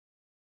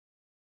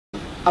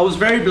I was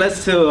very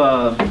blessed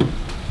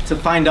to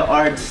find the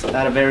arts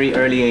at a very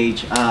early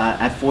age.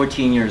 At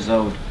 14 years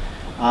old,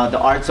 the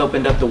arts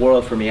opened up the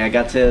world for me. I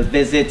got to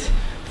visit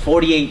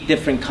 48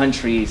 different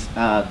countries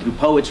through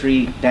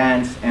poetry,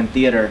 dance, and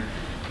theater.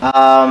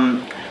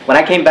 When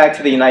I came back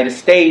to the United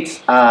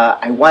States,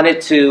 I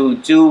wanted to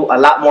do a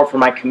lot more for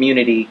my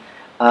community.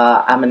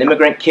 I'm an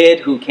immigrant kid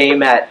who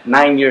came at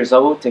 9 years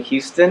old to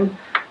Houston.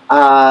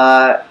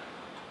 I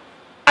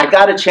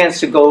got a chance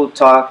to go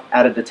talk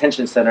at a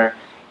detention center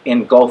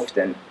in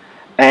Gulfton.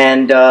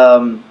 And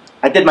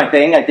I did my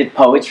thing. I did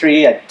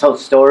poetry, I told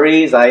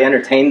stories, I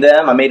entertained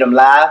them, I made them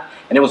laugh,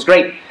 and it was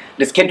great.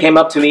 This kid came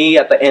up to me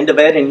at the end of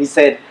it and he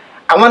said,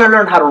 "I want to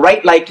learn how to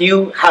write like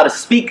you, how to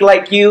speak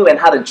like you, and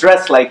how to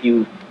dress like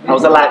you." I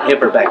was a lot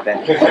hipper back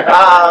then.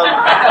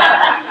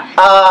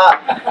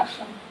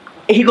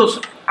 He goes,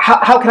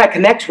 how can I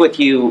connect with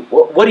you?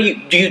 What do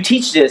you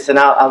teach this? And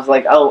I was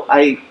like, oh,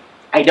 I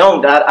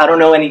don't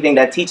know anything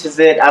that teaches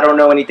it. I don't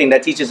know anything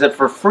that teaches it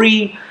for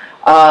free.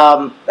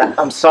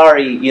 I'm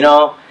sorry, you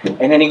know.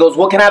 And then he goes,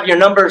 well, can I have your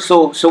number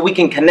so we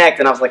can connect?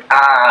 And I was like,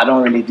 I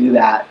don't really do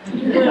that.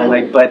 I'm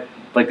like, but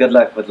good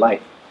luck with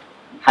life.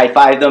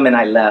 High-fived him and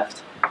I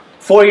left.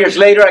 4 years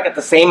later, I got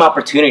the same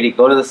opportunity,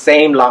 go to the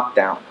same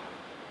lockdown.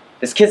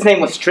 This kid's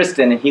name was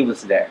Tristan and he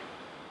was there.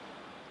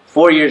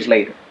 4 years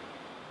later,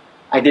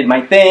 I did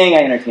my thing,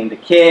 I entertained the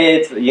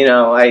kids, you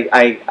know,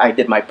 I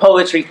did my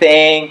poetry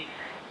thing.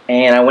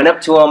 And I went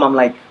up to him, I'm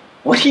like,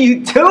 what are you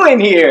doing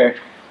here?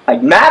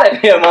 Like mad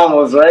at him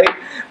almost, right?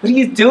 What are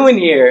you doing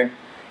here?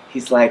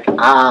 He's like,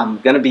 I'm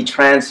gonna be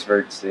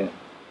transferred soon.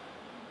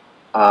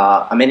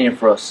 I'm in here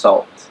for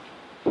assault.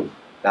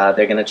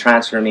 They're gonna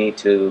transfer me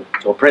to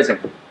a prison.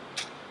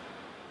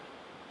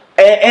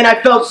 And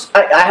I felt,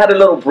 I had a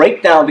little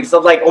breakdown because I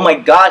was like, oh my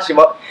gosh,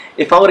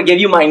 if I would have given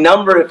you my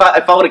number, if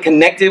I would have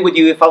connected with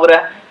you, if I would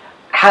have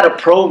had a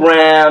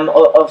program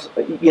of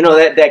you know,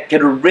 that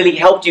could have really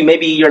helped you,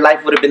 maybe your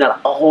life would have been a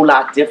whole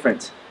lot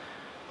different.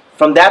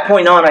 From that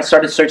point on, I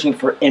started searching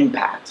for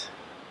impact.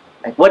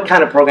 Like, what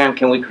kind of program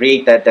can we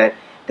create that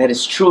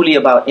is truly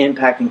about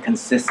impact and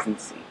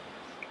consistency?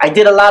 I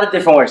did a lot of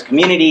different works: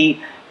 community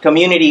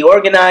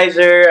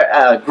organizer,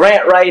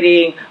 grant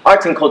writing,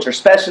 arts and culture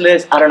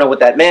specialist. I don't know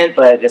what that meant,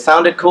 but it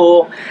sounded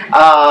cool.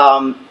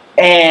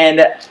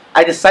 And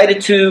I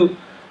decided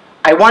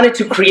I wanted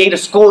to create a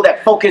school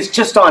that focused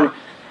just on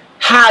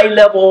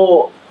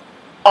high-level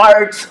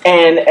arts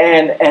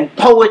and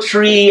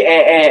poetry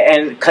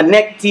and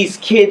connect these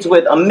kids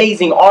with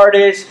amazing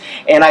artists.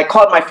 And I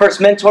called my first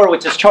mentor,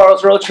 which is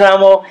Charles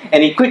Rotrammel,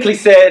 and he quickly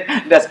said,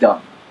 that's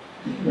dumb.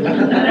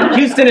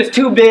 Houston is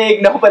too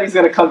big, nobody's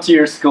going to come to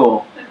your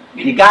school.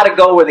 You got to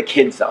go where the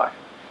kids are.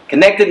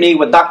 Connected me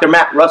with Dr.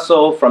 Matt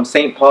Russell from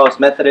St. Paul's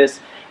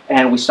Methodist,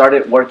 and we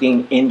started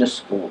working in the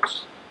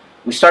schools.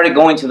 We started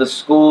going to the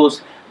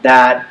schools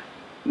that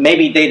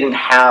maybe they didn't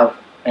have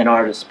an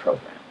artist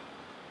program.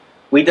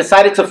 We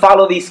decided to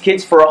follow these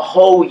kids for a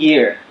whole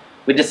year.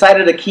 We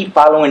decided to keep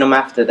following them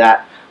after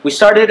that. We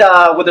started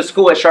with a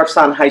school at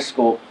Sharpstown High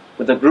School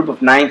with a group of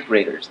 9th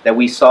graders that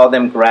we saw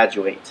them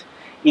graduate.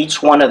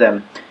 Each one of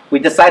them. We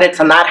decided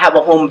to not have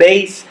a home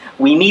base.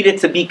 We needed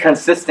to be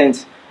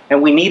consistent,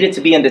 and we needed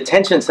to be in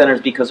detention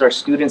centers because our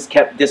students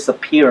kept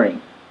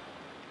disappearing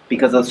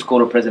because of the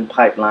school-to-prison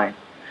pipeline.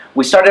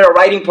 We started a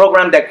writing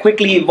program that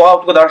quickly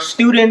evolved with our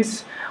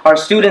students. Our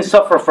students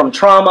suffer from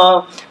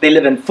trauma. They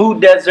live in food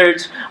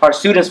deserts. Our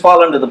students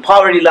fall under the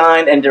poverty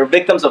line, and they're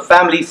victims of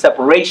family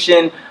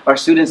separation. Our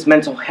students'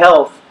 mental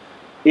health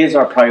is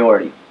our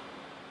priority.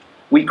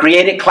 We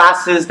created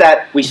classes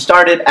that we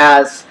started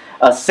as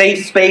a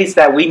safe space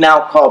that we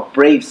now call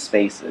Brave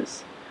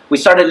Spaces. We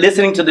started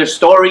listening to their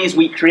stories.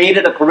 We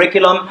created a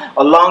curriculum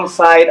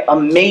alongside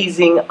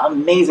amazing,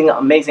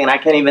 and I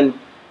can't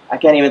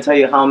even tell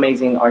you how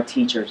amazing our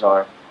teachers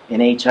are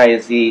in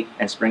HISD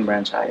and Spring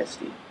Branch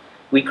ISD.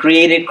 We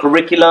created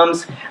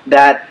curriculums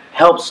that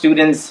help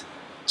students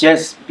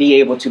just be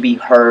able to be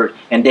heard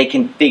and they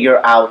can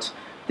figure out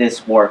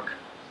this work.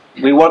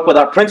 We work with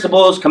our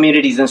principals,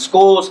 communities, and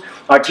schools.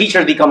 Our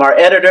teachers become our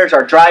editors,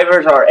 our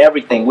drivers, our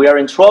everything. We're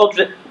in 12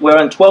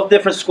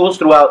 different schools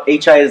throughout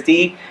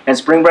HISD and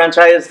Spring Branch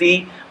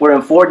ISD. We're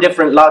in 4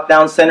 different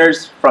lockdown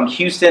centers from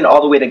Houston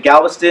all the way to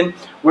Galveston.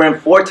 We're in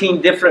 14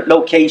 different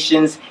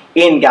locations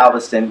in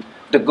Galveston.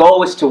 The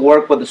goal is to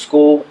work with the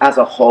school as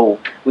a whole.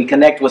 We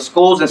connect with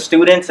schools and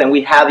students, and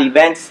we have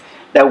events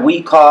that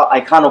we call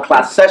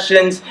Iconoclast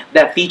sessions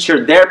that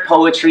feature their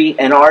poetry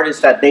and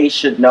artists that they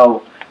should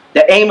know.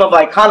 The aim of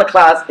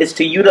Iconoclast is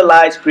to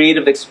utilize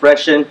creative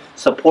expression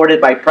supported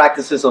by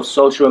practices of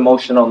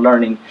social-emotional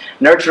learning,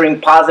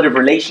 nurturing positive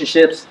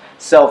relationships,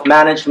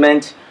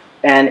 self-management,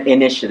 and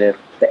initiative.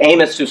 The aim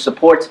is to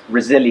support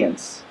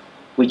resilience.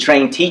 We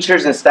train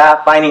teachers and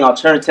staff finding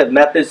alternative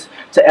methods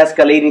to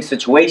escalating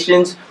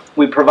situations.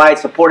 We provide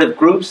supportive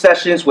group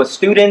sessions with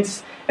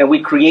students, and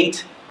we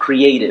create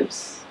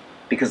creatives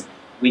because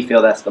we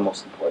feel that's the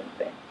most important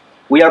thing.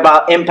 We are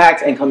about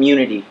impact and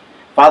community.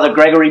 Father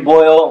Gregory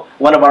Boyle,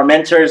 one of our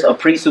mentors, a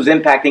priest who's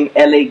impacting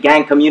LA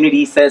gang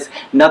community, says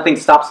nothing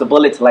stops the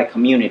bullets like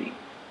community.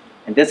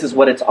 And this is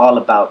what it's all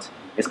about.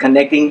 It's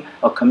connecting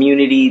a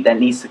community that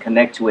needs to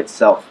connect to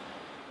itself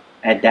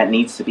and that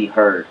needs to be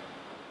heard.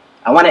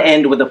 I want to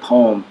end with a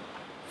poem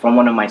from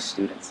one of my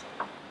students.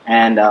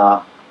 And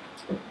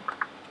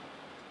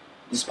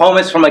this poem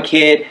is from a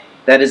kid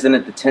that is in a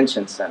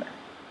detention center.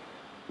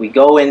 We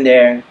go in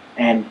there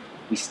and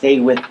we stay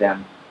with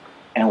them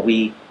and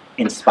we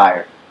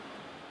inspire.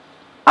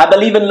 I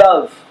believe in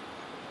love.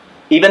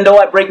 Even though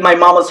I break my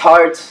mama's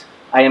heart,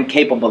 I am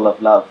capable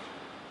of love.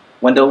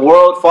 When the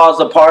world falls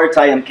apart,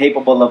 I am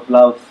capable of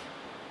love.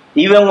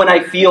 Even when I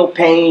feel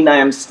pain, I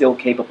am still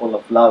capable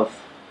of love.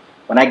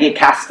 When I get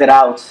casted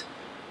out,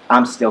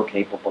 I'm still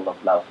capable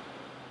of love.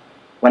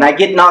 When I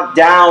get knocked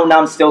down,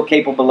 I'm still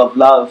capable of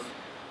love.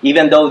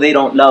 Even though they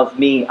don't love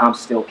me, I'm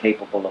still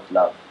capable of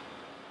love.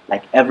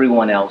 Like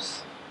everyone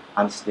else,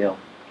 I'm still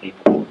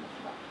capable of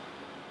love.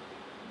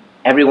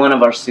 Every one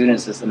of our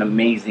students is an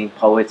amazing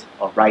poet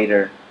or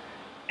writer,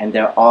 and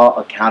they're all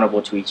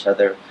accountable to each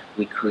other.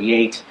 We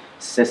create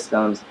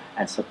systems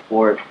and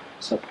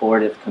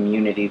supportive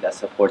community that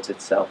supports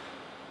itself.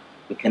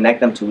 We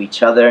connect them to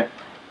each other,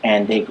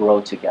 and they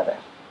grow together.